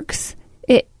what works,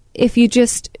 if you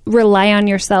just rely on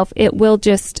yourself, it will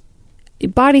just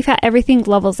body fat, everything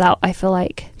levels out, I feel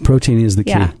like. Protein is the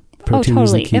key. Yeah. Protein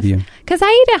is the key to you. Because I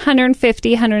eat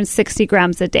 150, 160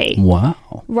 grams a day.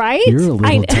 Wow. Right? You're a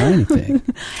little tiny thing.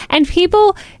 And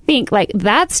people think, like,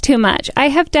 that's too much. I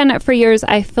have done it for years.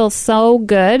 I feel so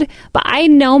good. But I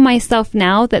know myself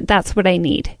now that that's what I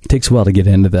need. It takes a while to get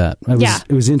into that.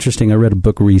 It was interesting. I read a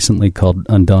book recently called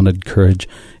Undaunted Courage.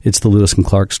 It's the Lewis and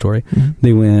Clark story. Mm-hmm.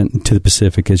 They went to the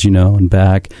Pacific, as you know, and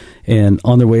back. And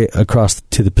on their way across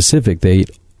to the Pacific, they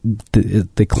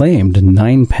claimed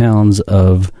 9 pounds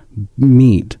of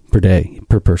meat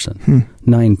per person.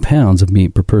 9 pounds of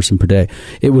meat per person per day.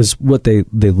 It was what they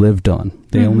lived on.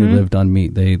 They only lived on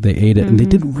meat. They ate it, and they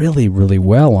did really, really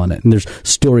well on it. And there's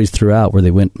stories throughout where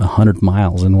they went 100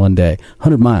 miles in one day.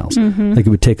 100 miles. Like it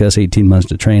would take us 18 months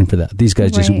to train for that. These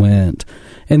guys just went.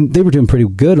 And they were doing pretty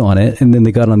good on it. And then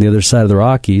they got on the other side of the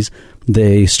Rockies.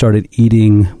 They started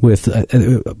eating with, I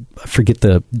forget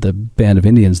the band of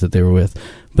Indians that they were with,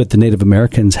 but the Native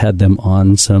Americans had them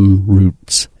on some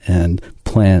roots and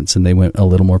plants, and they went a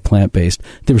little more plant-based.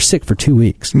 They were sick for 2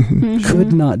 weeks.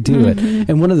 Could not do it.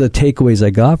 And one of the takeaways I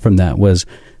got from that was,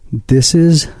 this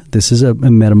is a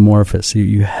metamorphosis.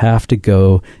 You have to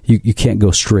go, you can't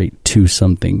go straight to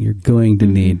something. You're going to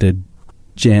need to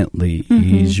gently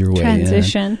ease your way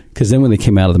transition. Because then when they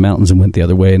came out of the mountains and went the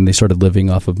other way and they started living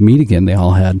off of meat again, they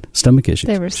all had stomach issues.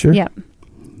 They were,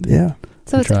 Yeah.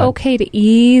 So it's okay to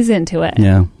ease into it.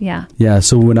 Yeah.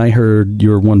 So when I heard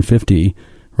you're 150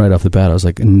 right off the bat, I was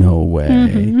like, no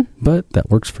way. But that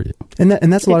works for you. And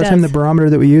that's a lot of time the barometer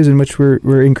that we use in which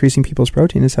we're increasing people's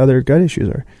protein is how their gut issues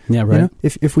are. Yeah, right.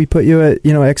 If we put you at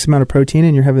X amount of protein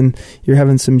and you're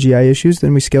having some GI issues,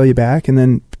 then we scale you back and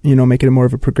then make it a more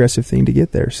of a progressive thing to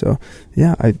get there. So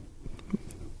yeah,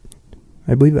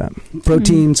 I believe that.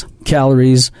 Proteins,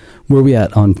 calories, where are we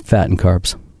at on fat and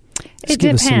carbs? It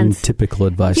give depends. Us some typical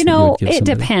advice. It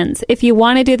depends. If you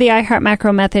want to do the iHeart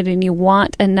Macro method and you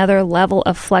want another level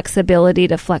of flexibility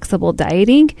to flexible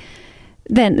dieting,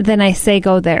 then I say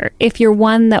go there. If you're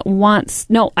one that wants,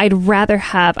 I'd rather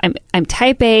have, I'm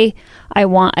type A, I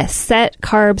want a set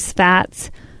carbs, fats,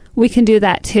 we can do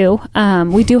that too.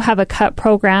 We do have a cut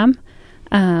program.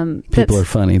 People are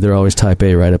funny. They're always type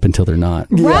A right up until they're not.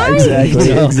 Right.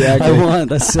 Yeah, exactly. I want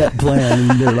a set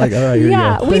plan. And they're like, all right, here you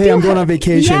go. Hey, I'm going on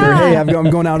vacation, or hey, I'm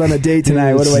going out on a date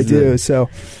tonight. What do I do? So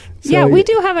we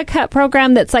do have a cut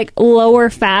program that's like lower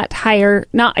fat, higher,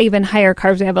 not even higher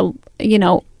carbs. We have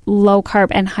low carb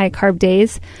and high carb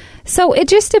days. So it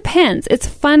just depends. It's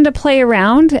fun to play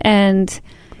around and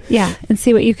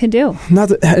see what you can do.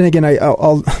 And again,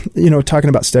 I'll talking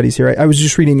about studies here. I was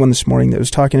just reading one this morning that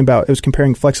was talking about, it was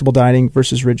comparing flexible dieting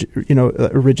versus rigid,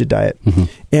 a rigid diet.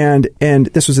 And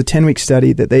this was a 10-week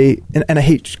study that they, and I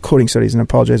hate quoting studies and I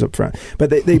apologize up front, but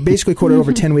they basically quoted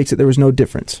over 10 weeks that there was no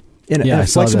difference in a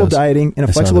flexible dieting,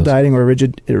 or a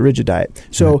rigid diet.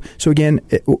 So again,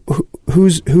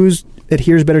 who's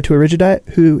adheres better to a rigid diet?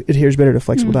 Who adheres better to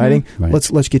flexible dieting? Right.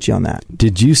 Let's get you on that.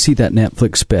 Did you see that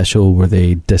Netflix special where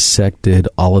they dissected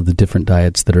all of the different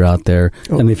diets that are out there,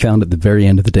 and they found at the very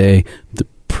end of the day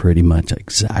pretty much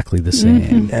exactly the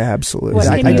same? Absolutely.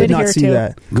 I did not see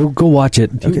that. Go watch it.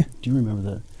 Okay. Do you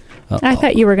remember that? I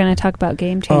thought you were going to talk about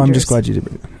Game Changers. Oh, I'm just glad you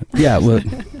did. Yeah, well,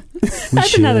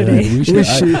 that's another day. We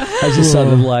should. I just saw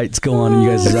the lights go on in you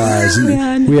guys' eyes.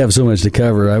 And we have so much to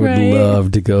cover. I would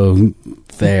love to go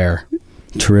there.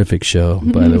 Terrific show,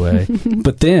 by the way.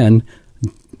 But then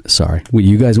Sorry,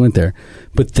 you guys went there.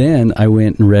 But then I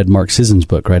went and read Mark Sisson's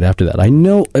book right after that. I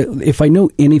know, if I know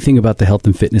anything about the health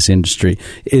and fitness industry,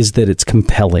 is that it's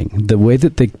compelling. The way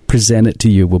that they present it to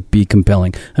you will be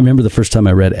compelling. I remember the first time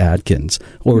I read Atkins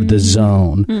or The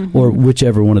Zone or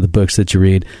whichever one of the books that you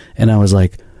read, and I was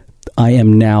like, I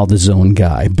am now the Zone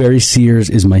guy. Barry Sears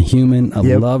is my human. I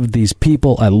love these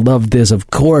people. I love this.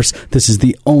 Of course, this is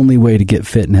the only way to get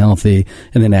fit and healthy.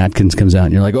 And then Atkins comes out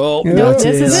and you're like, oh, that's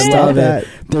it. I love it.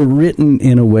 They're written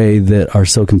in a way that are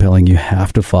so compelling. You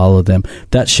have to follow them.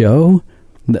 That show...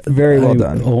 Very well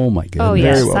done. Oh my goodness! Oh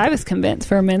yes, I was convinced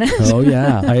for a minute. Oh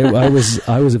yeah, I was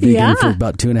a vegan for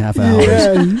about 2.5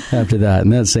 hours after that,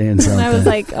 and that's saying something. And I was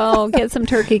like, oh, get some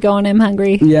turkey going. I'm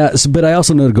hungry. Yeah, but I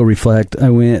also know to go reflect. I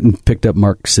went and picked up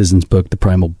Mark Sisson's book, The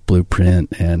Primal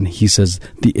Blueprint, and he says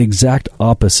the exact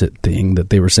opposite thing that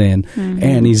they were saying,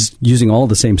 and he's using all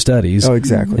the same studies. Oh,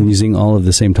 exactly, and using all of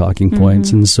the same talking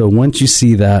points. And so once you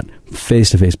see that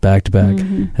face to face, back to back,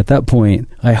 at that point,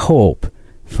 I hope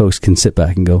folks can sit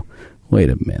back and go, wait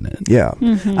a minute. Yeah.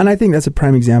 And I think that's a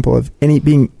prime example of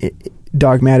being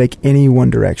dogmatic any one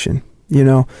direction. You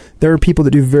know, there are people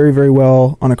that do very, very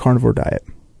well on a carnivore diet.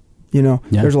 You know,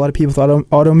 there's a lot of people with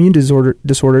autoimmune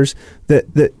disorders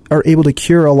that are able to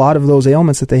cure a lot of those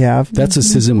ailments that they have. That's what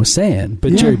Sisson was saying.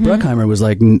 But Jerry Bruckheimer was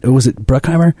like, was it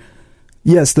Bruckheimer?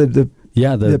 Yes, the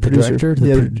producer. Director,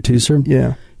 the producer.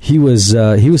 Yeah. He was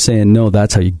saying, no,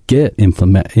 that's how you get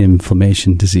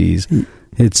inflammation disease.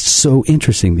 It's so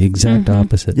interesting, the exact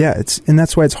opposite. Yeah, and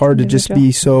that's why it's hard to just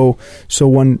be so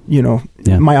one,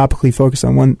 myopically focused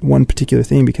on one particular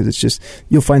thing, because it's just,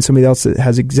 you'll find somebody else that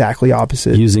has exactly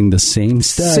opposite. Using the same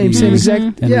studies same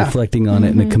exact, and reflecting on it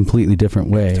in a completely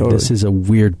different way. Totally. This is a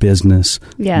weird business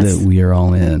that we are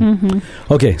all in.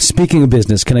 Okay, speaking of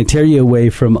business, can I tear you away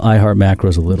from iHeart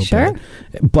Macros a little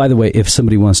bit? By the way, if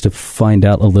somebody wants to find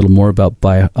out a little more about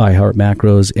iHeart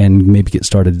Macros and maybe get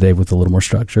started today with a little more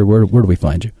structure, where do we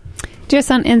find you?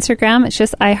 Just on Instagram, it's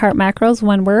just iHeart Macros,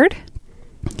 one word.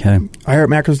 Okay.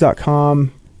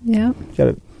 iHeartMacros.com. Yeah. Got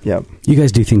it. Yeah. You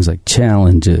guys do things like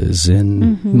challenges,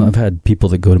 and I've had people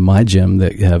that go to my gym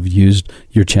that have used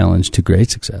your challenge to great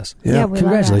success. Yeah,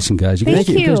 congratulations, guys. Thank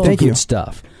you. You guys do good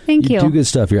stuff. Thank you. You do good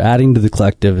stuff. You're adding to the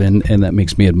collective, and that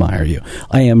makes me admire you.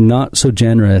 I am not so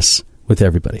generous with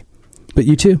everybody, but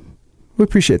you too. We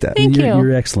appreciate that. Thank you.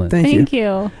 You're excellent. Thank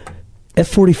you.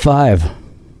 F45.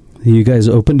 You guys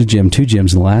opened two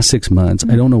gyms in the last 6 months.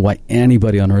 I don't know why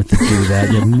anybody on earth would do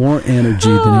that. You have more energy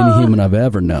than any human I've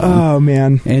ever known. Oh,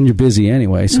 man. And you're busy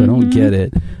anyway, so I don't get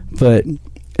it. But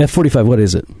F45, what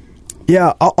is it?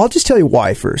 Yeah, I'll just tell you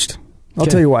why first. I'll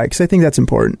tell you why, because I think that's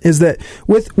important. Is that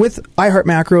with iHeart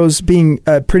Macros being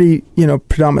a pretty,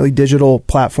 predominantly digital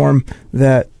platform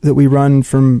that we run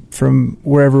from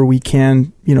wherever we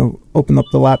can, open up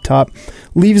the laptop,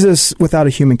 leaves us without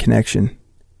a human connection.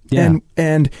 Yeah.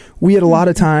 And we had a lot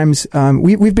of times,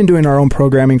 we've been doing our own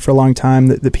programming for a long time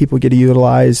that people get to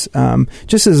utilize,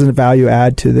 just as a value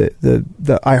add to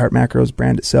the iHeart Macros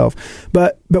brand itself.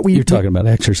 But you're talking about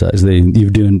exercise.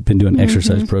 You've been doing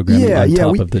exercise programming on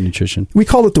top of the nutrition. We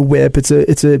call it the WHIP.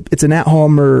 It's an at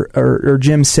home or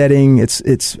gym setting. It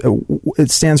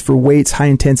stands for weights, high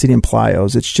intensity, and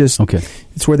plyos. It's just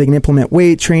it's where they can implement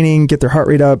weight training, get their heart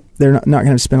rate up. They're not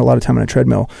going to spend a lot of time on a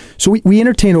treadmill. So we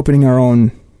entertain opening our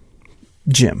own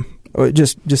gym.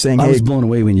 Just saying. I was blown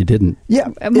away when you didn't. Yeah,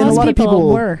 and a lot of people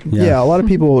were. Yeah, a lot of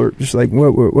people are just like,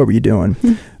 what were you doing?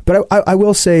 But I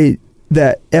will say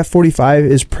that F45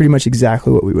 is pretty much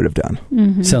exactly what we would have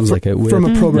done. Sounds like it would. From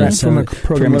a program. From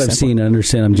what I've seen and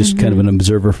understand, I'm just kind of an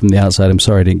observer from the outside. I'm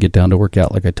sorry I didn't get down to work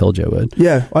out like I told you I would.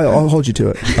 Yeah, I'll hold you to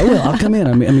it. I will. I'll come in.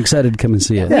 I'm excited to come and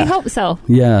see it. We hope so.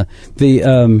 Yeah. The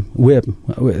WHIP,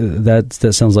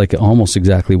 that sounds like almost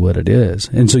exactly what it is.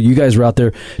 And so you guys are out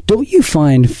there. Don't you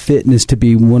find fitness to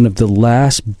be one of the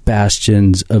last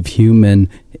bastions of human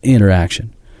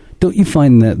interaction? Don't you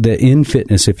find that in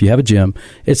fitness, if you have a gym,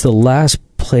 it's the last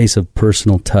place of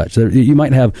personal touch? You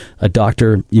might have a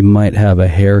doctor, you might have a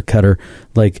hair cutter.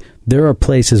 Like, there are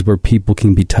places where people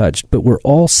can be touched, but we're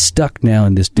all stuck now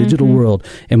in this digital world,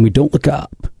 and we don't look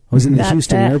up. I was in the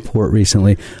Houston airport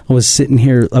recently. I was sitting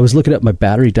here. I was looking up. My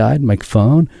battery died, my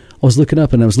phone. I was looking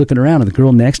up, and I was looking around, and the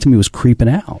girl next to me was creeping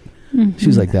out. She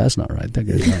was like, that's not right. That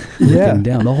guy's not looking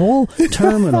down. The whole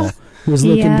terminal was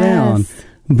looking down.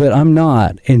 But I'm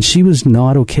not, and she was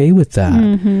not okay with that.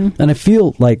 And I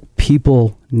feel like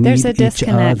people need each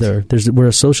other. We're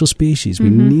a social species. We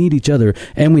need each other,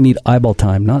 and we need eyeball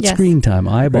time, not screen time,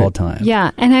 eyeball time.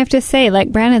 Yeah, and I have to say,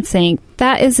 like Brandon's saying,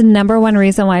 that is the number one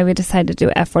reason why we decided to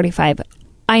do F45.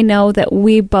 I know that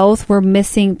we both were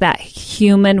missing that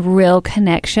human, real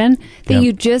connection that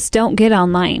you just don't get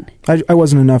online. I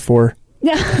wasn't enough for her.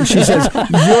 She says,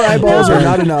 your eyeballs are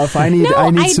not enough. I need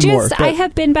some more. I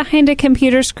have been behind a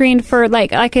computer screen for,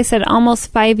 like I said,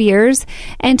 almost 5 years.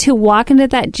 And to walk into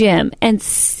that gym and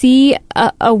see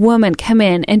a woman come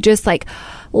in and just like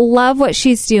love what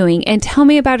she's doing and tell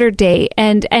me about her day,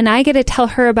 and I get to tell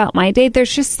her about my day.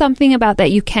 There's just something about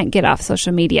that you can't get off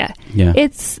social media. Yeah.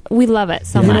 We love it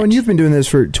so much. And you've been doing this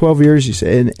for 12 years, you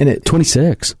say, and it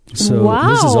 26. So wow.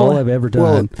 This is all I've ever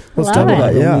done. Well, let's talk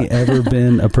about it. I've only ever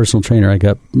been a personal trainer. I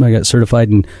got certified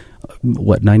in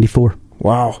 94.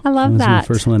 Wow. I love that. That was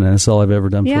my first one, and that's all I've ever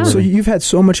done. Yeah. For So you've had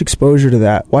so much exposure to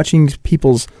that, watching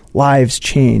people's lives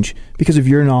change because of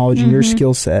your knowledge and your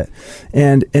skill set.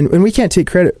 And we can't take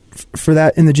credit for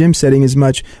that in the gym setting as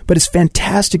much, but it's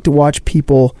fantastic to watch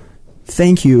people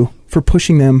thank you for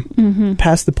pushing them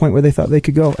past the point where they thought they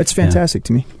could go. It's fantastic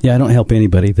to me. Yeah, I don't help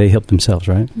anybody. They help themselves,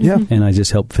 right? Yeah. And I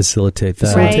just help facilitate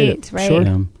that. Right.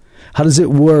 Sure. How does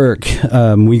it work?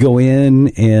 We go in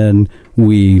and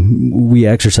we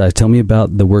exercise. Tell me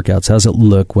about the workouts. How's it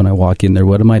look when I walk in there?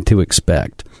 What am I to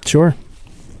expect? Sure.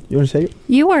 You want to say it?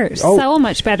 You are so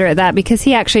much better at that because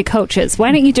he actually coaches.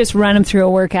 Why don't you just run him through a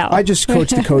workout? I just coach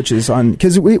the coaches on,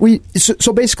 because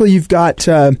so basically you've got it's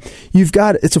a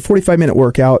 45-minute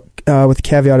workout with the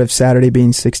caveat of Saturday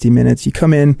being 60 minutes. You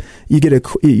come in, you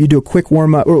do a quick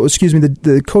warm up, or excuse me,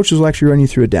 the coaches will actually run you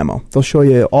through a demo. They'll show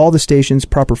you all the stations,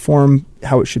 proper form,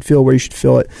 how it should feel, where you should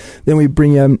feel it. Then we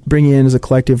bring you in as a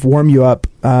collective, warm you up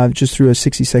just through a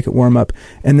 60-second warm up,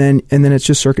 and then it's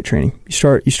just circuit training.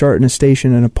 You start in a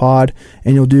station in a pod,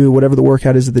 and you'll do whatever the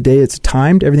workout is of the day. It's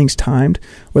timed. Everything's timed,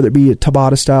 whether it be a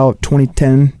Tabata style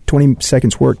 20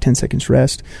 seconds work, 10 seconds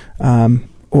rest,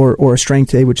 or a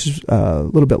strength day, which is a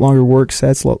little bit longer work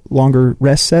sets, longer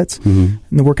rest sets, and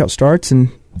the workout starts. And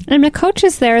the coach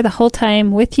is there the whole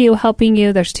time with you, helping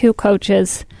you. There's 2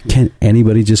 coaches. Can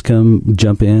anybody just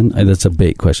jump in? That's a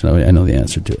bait question. I know the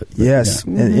answer to it. Yes,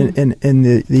 yeah. And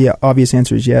the obvious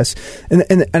answer is yes.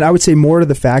 And I would say more to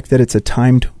the fact that it's a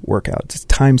timed workout. It's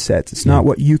time sets. It's not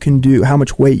what you can do, how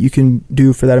much weight you can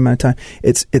do for that amount of time.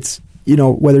 It's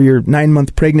whether you're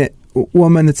 9-month pregnant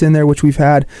woman that's in there, which we've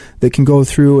had, that can go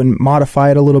through and modify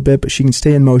it a little bit, but she can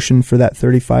stay in motion for that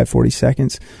 35-40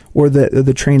 seconds, or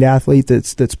the trained athlete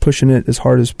that's pushing it as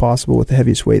hard as possible with the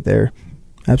heaviest weight there.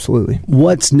 Absolutely.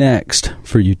 What's next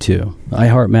for you two?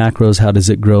 iHeart Macros, how does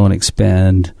it grow and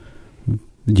expand?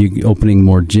 You opening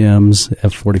more gyms,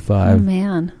 F45? Oh,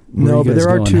 man. No, but there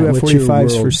are 2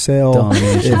 F45s for sale. Can I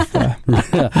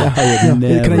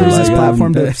use this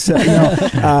platform to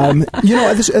sell?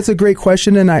 That's a great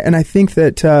question, and I think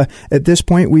that at this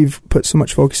point we've put so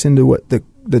much focus into what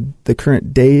the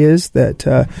current day is that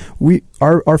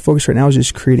our focus right now is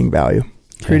just creating value,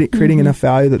 creating enough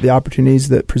value that the opportunities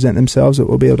that present themselves that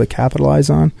we'll be able to capitalize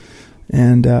on.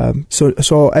 And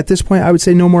so at this point, I would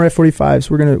say no more F45s.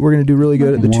 We're gonna do really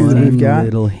good at the 2 that we've got. One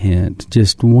little hint,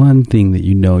 just one thing that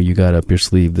you got up your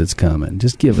sleeve that's coming.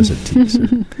 Just give us a teaser,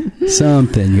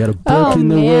 something. You got a book in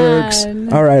the works.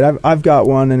 All right, I've got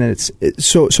one, and it's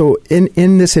so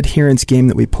in this adherence game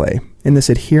that we play, in this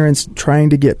adherence, trying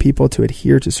to get people to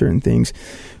adhere to certain things,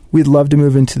 we'd love to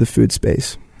move into the food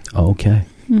space. Okay,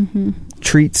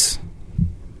 treats.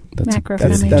 That's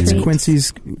treat.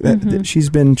 Quincy's. She's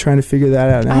been trying to figure that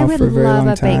out now for a very long time.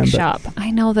 I would love a bake shop.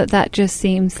 I know that just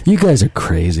seems... You guys are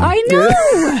crazy. I know!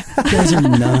 You guys are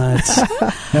nuts.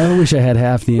 I wish I had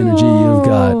half the energy you've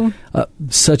got.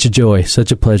 Such a joy,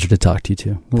 such a pleasure to talk to you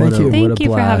two. Thank you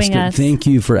for having us. Thank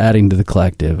you for adding to the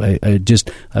collective.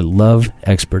 I love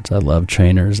experts. I love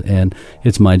trainers, and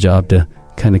it's my job to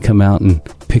kind of come out and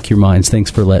pick your minds.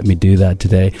 Thanks for letting me do that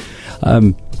today.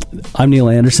 I'm Neil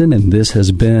Anderson, and this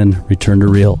has been Return to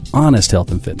Real, honest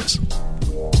health and fitness.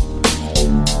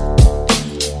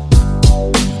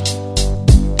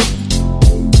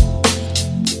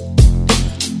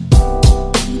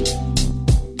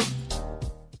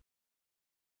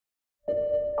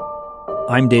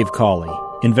 I'm Dave Cawley,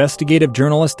 investigative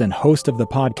journalist and host of the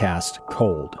podcast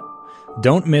Cold.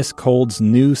 Don't miss Cold's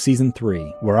new Season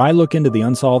 3, where I look into the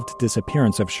unsolved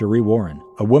disappearance of Cherie Warren,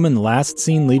 a woman last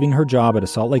seen leaving her job at a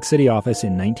Salt Lake City office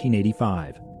in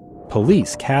 1985.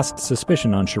 Police cast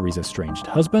suspicion on Cherie's estranged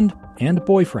husband and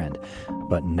boyfriend,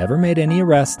 but never made any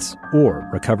arrests or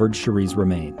recovered Cherie's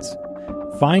remains.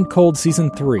 Find Cold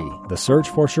Season 3, The Search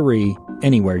for Cherie,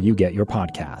 anywhere you get your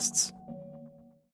podcasts.